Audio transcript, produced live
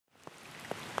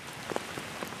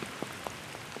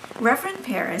Reverend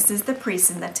Paris is the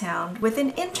priest in the town with an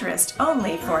interest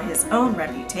only for his own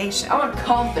reputation. I want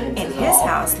confidence. In his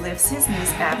house lives his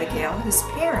niece Abigail, whose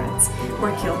parents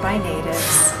were killed by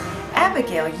natives.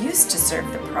 Abigail used to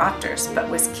serve the proctors, but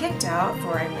was kicked out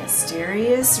for a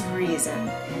mysterious reason.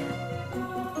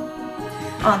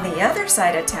 On the other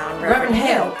side of town, Reverend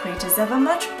Hale preaches of a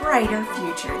much brighter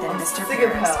future than Mr.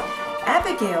 Paris.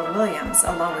 Abigail Williams,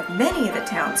 along with many of the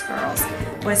town's girls,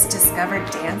 was discovered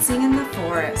dancing in the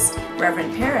forest.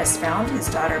 Reverend Paris found his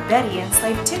daughter Betty and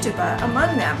slave Tituba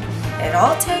among them. It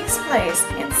all takes place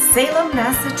in Salem,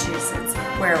 Massachusetts,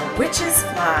 where witches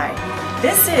fly.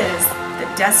 This is The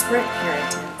Desperate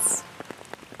Puritans.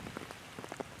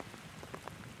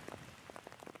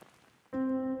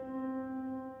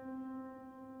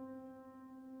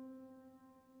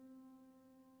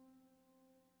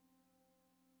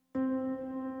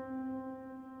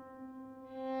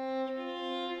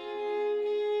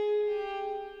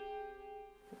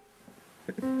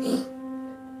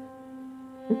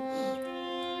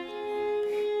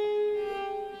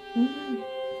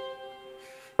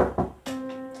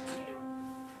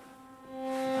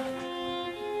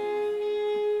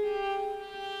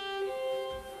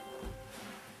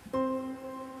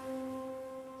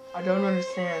 I don't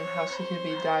understand how she could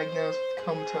be diagnosed with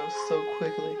comatose so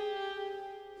quickly.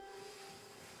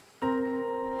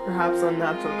 Perhaps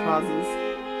unnatural causes.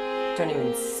 Don't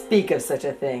even speak of such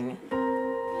a thing.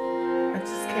 I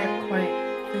just can't quite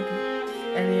think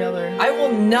of any other. I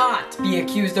will not be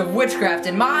accused of witchcraft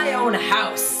in my own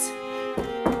house.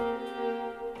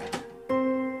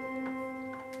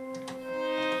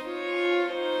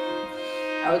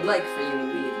 I would like for you to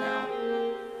leave now.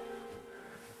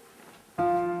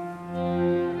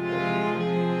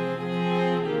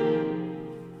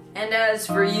 And as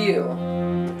for you...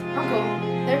 Uncle,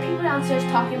 there are people downstairs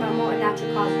talking about more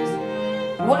unnatural causes.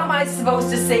 What am I supposed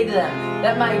to say to them?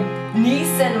 That my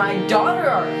niece and my daughter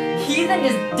are heathen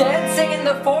is dancing in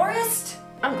the forest?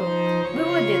 Uncle, we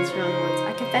would dance around the woods.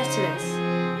 I confess to this.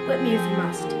 Whip me if you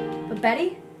must. But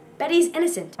Betty's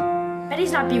innocent.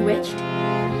 Betty's not bewitched.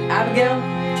 Abigail,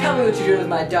 tell me what you did with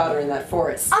my daughter in that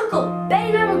forest. Uncle, Betty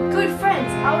and I were good friends.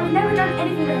 I would have never done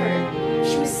anything to her.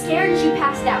 She was scared and she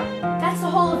passed out. That's the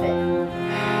whole of it.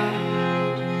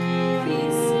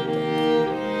 Please.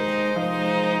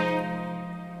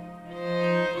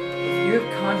 If you have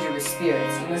conjured with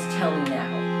spirits, you must tell me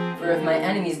now. For if my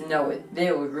enemies know it,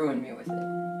 they will ruin me with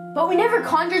it. But we never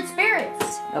conjured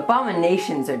spirits.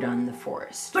 Abominations are done in the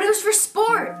forest. But it was for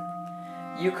sport.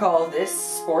 You call this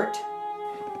sport?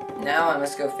 Now I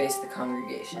must go face the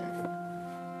congregation.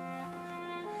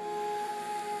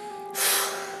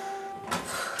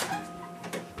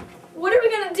 What are we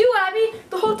gonna do, Abby?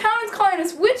 The whole town is calling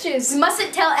us witches. We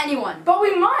mustn't tell anyone. But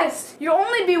we must. You'll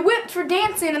only be whipped for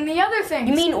dancing and the other things.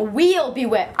 You mean we'll be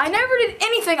whipped? I never did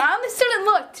anything. I only stood and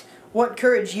looked. What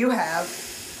courage you have.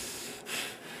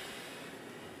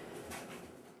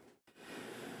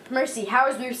 Mercy, how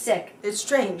is Ruth sick? It's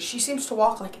strange. She seems to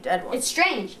walk like a dead one. It's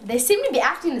strange. They seem to be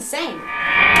acting the same.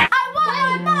 I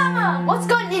want my mama! What's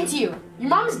gotten into you? Your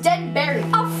mom's dead and buried.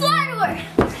 I'll fly to her!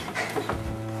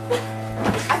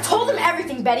 I told him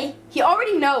everything, Betty. He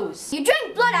already knows. You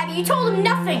drank blood, Abby. You told him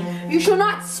nothing. You shall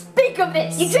not speak of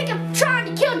this. You drink him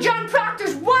trying to kill John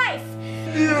Proctor's wife.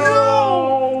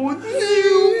 No!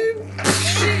 You...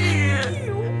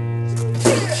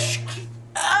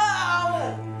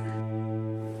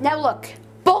 Now look,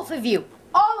 both of you,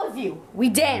 all of you, we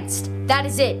danced. That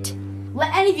is it.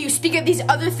 Let any of you speak of these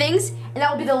other things, and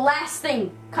that will be the last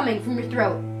thing coming from your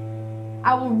throat.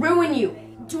 I will ruin you.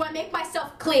 Do I make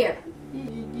myself clear?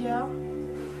 Yeah.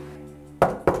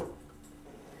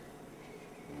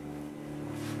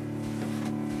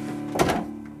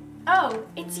 Oh,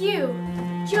 it's you,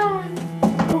 John.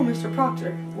 Oh, Mr.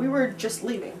 Proctor, we were just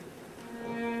leaving.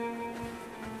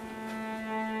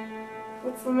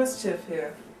 What's the mischief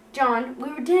here? John, we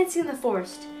were dancing in the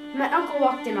forest. My uncle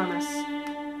walked in on us.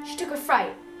 She took a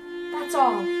fright. That's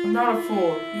all. I'm not a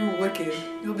fool. You're wicked.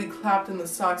 You'll be clapped in the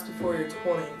socks before you're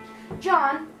 20.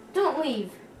 John, don't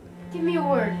leave. Give me a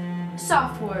word. A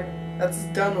soft word. That's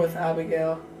done with,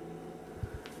 Abigail.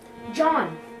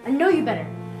 John, I know you better.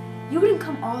 You wouldn't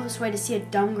come all this way to see a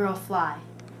dumb girl fly.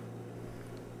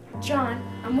 John,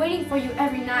 I'm waiting for you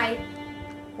every night.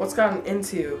 What's gotten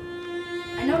into you?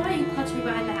 I know how you punched me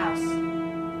behind the house.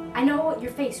 I know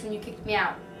your face when you kicked me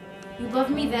out. You loved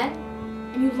me then,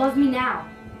 and you love me now.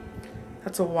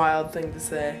 That's a wild thing to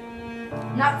say.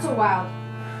 Not so wild.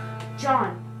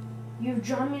 John, you've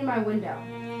drawn me to my window,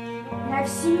 and I've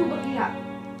seen you looking up,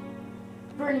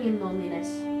 burning in loneliness.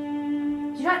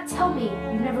 Do not tell me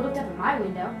you've never looked up at my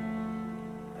window.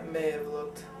 I may have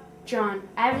looked. John,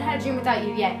 I haven't had a dream without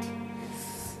you yet.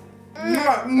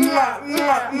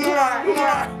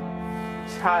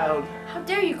 Child, How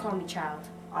dare you call me child?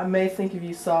 I may think of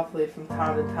you softly from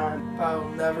time to time, but I will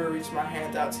never reach my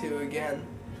hand out to you again.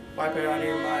 Wipe it out of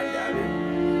your mind, Abby.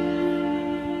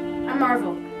 I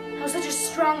marvel how such a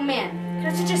strong man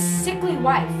could have such a sickly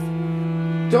wife.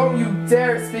 Don't you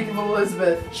dare speak of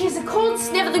Elizabeth. She is a cold,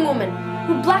 sniveling woman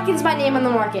who blackens my name on the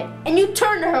market, and you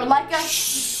turn to her like a...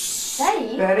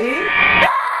 Betty? Betty?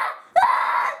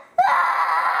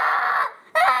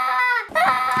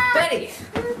 Betty!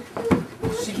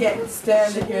 She can't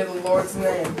stand to hear the Lord's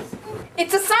name.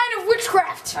 It's a sign of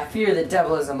witchcraft. I fear the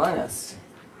devil is among us.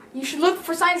 You should look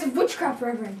for signs of witchcraft,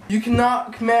 Reverend. You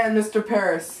cannot command Mr.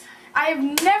 Paris. I have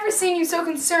never seen you so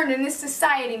concerned in this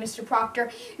society, Mr. Proctor.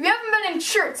 You haven't been in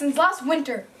church since last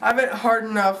winter. I have it hard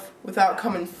enough without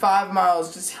coming 5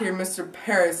 miles just to hear Mr.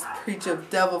 Paris preach of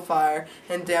devil fire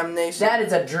and damnation. That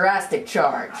is a drastic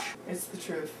charge. It's the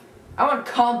truth. I want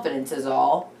confidence is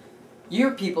all.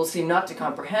 Your people seem not to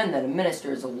comprehend that a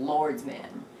minister is a Lord's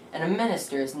man, and a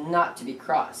minister is not to be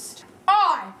crossed.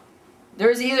 There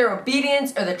is either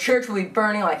obedience or the church will be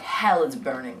burning like hell is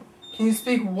burning. Can you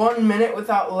speak 1 minute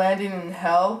without landing in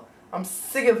hell? I'm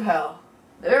sick of hell.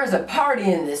 There is a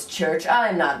party in this church. I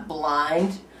am not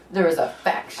blind. There is a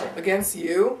faction. Against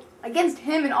you? Against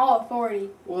him in all authority.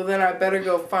 Well, then I better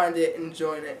go find it and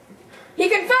join it. He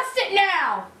confessed it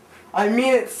now! I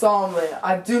mean it solemnly.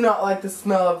 I do not like the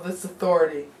smell of this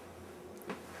authority.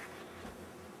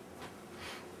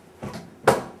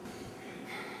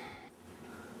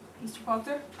 Mr.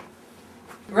 Proctor?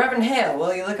 Reverend Hale,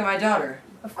 will you look at my daughter?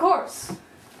 Of course.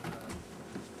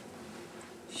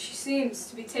 She seems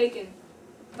to be taken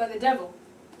by the devil.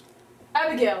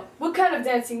 Abigail, what kind of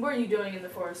dancing were you doing in the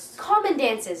forest? Common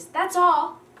dances, that's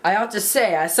all. I ought to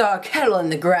say, I saw a kettle in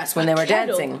the grass when they were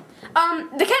kettle? dancing.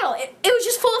 The kettle, it was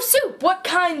just full of soup. What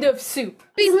kind of soup?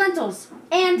 These lentils.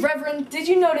 And... Reverend, did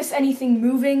you notice anything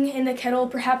moving in the kettle?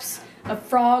 Perhaps a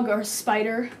frog or a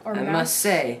spider or a I mouse? must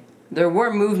say, there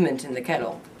were movement in the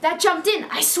kettle. that jumped in,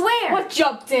 I swear. What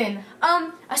jumped in?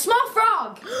 A small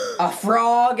frog. A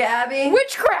frog, Abby?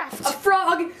 Witchcraft! A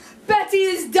frog! Betty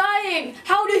is dying!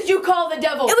 How did you call the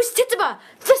devil? It was Tituba,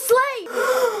 the slave.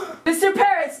 Mr.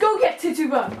 Paris, go get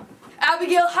Tituba!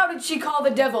 Abigail, how did she call the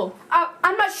devil?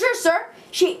 I'm not sure, sir.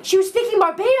 She was speaking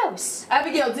Barbados.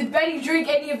 Abigail, did Betty drink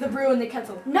any of the brew in the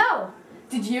kettle? No,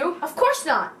 Did you? of course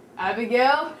not.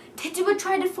 Abigail? Tituba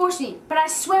tried to force me, but I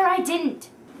swear I didn't.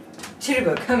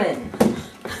 Tituba, come in.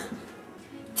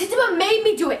 Tituba made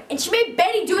me do it, and she made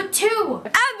Betty do it too.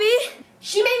 Abby!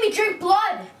 She made me drink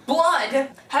blood. Blood?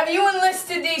 Have you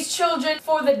enlisted these children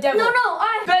for the devil? No,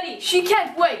 Betty, she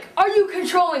can't wake. Are you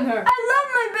controlling her? I love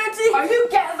my Betty. Are you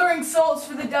gathering souls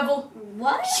for the devil?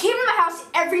 What? She came to my house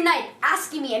every night,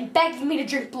 asking me and begging me to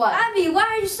drink blood. Abby, why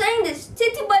are you saying this?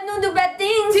 Tituba don't do bad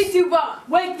things. Tituba,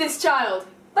 wake this child.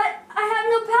 But I have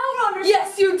no power on her.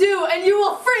 Yes, you do, and you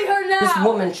will free her now. This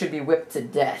woman should be whipped to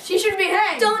death. She should be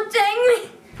hanged. Don't hang me.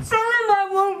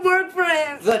 Solemn won't work for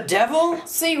him. The devil?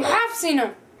 So you have seen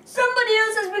her. Somebody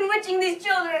else has been witching these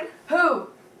children. Who?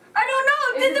 I don't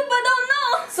know. Tituba don't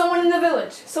know. Someone in the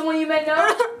village. Someone you may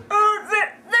know.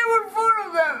 There were 4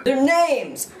 of them. Their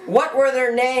names. What were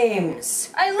their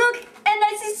names? I look and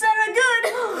I see Sarah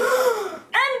Good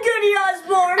and Goody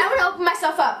Osborne. I want to open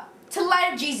myself up to the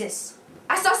light of Jesus.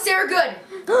 I saw Sarah Good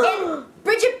and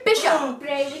Bridget Bishop.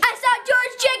 I saw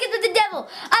George Jenkins with the devil.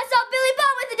 I saw Billy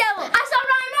Bob with the devil. I saw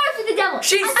Ryan Morris with the devil.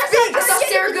 She I speaks. saw I saw George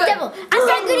Sarah Jenkins with Good. the devil. I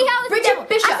saw Goody Howe with Bridget the devil.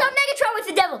 Bishop. I saw Megatron with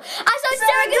the devil. I saw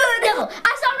Sarah Good with the devil.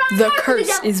 I saw Ryan The Morris with curse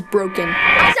the devil. is broken.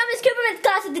 I saw Miss